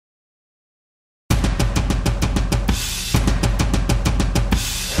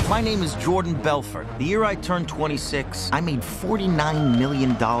My name is Jordan Belfort. The year I turned 26, I made $49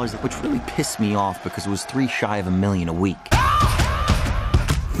 million, which really pissed me off because it was 3 shy of $1 million a week.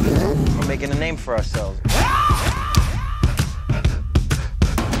 We're making a name for ourselves.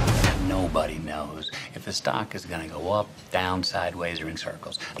 Nobody knows if the stock is going to go up, down, sideways, or in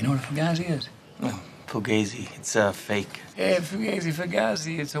circles. You know what a fugazi is? Oh, Fugazi. It's fake. Yeah, fugazi,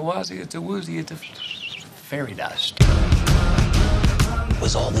 fugazi. It's a wazi, it's a woozy, it's a fairy dust.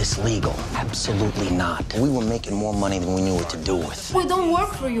 Was all this legal? Absolutely not. We were making more money than we knew what to do with. We don't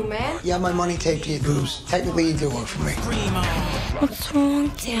work for you, man. You have my money taped to your boobs. Technically, you do work for me. What's wrong,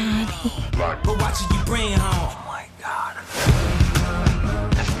 Daddy? But watch it, you bring home. Oh my God.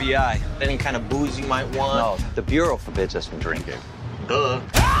 FBI. Any kind of booze you might want? No, the Bureau forbids us from drinking. Duh.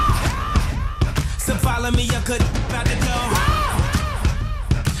 So follow me, you could about to go.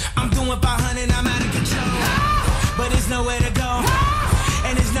 I'm doing 500, I'm out of control. But there's nowhere to go,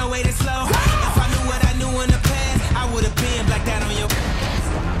 and there's no way to slow. If I knew what I knew in the past, I would have been like that on your.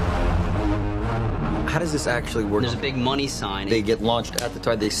 How does this actually work? There's a big money sign. They get launched at the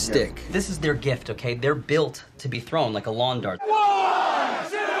time, they stick. This is their gift, okay? They're built to be thrown like a lawn dart. 1,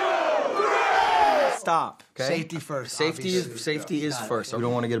 2, 3. Stop. Okay? Safety first. Safety is first. We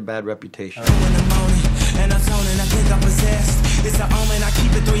don't want to get a bad reputation. In the morning, and I'm zoning, I think I'm possessed. It's an omen, I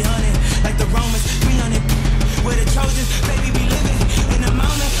keep it 300, like the Romans, 300. With the Trojans, baby, be living in the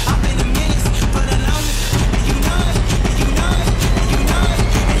moment. I've been in minutes for the longest, and you know it, and you know it, and you know it,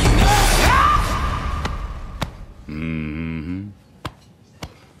 and you know Mm-hmm.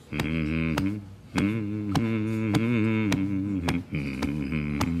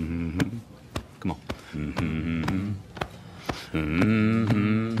 Come on.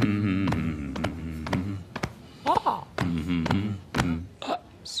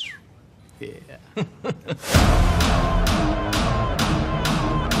 Yeah.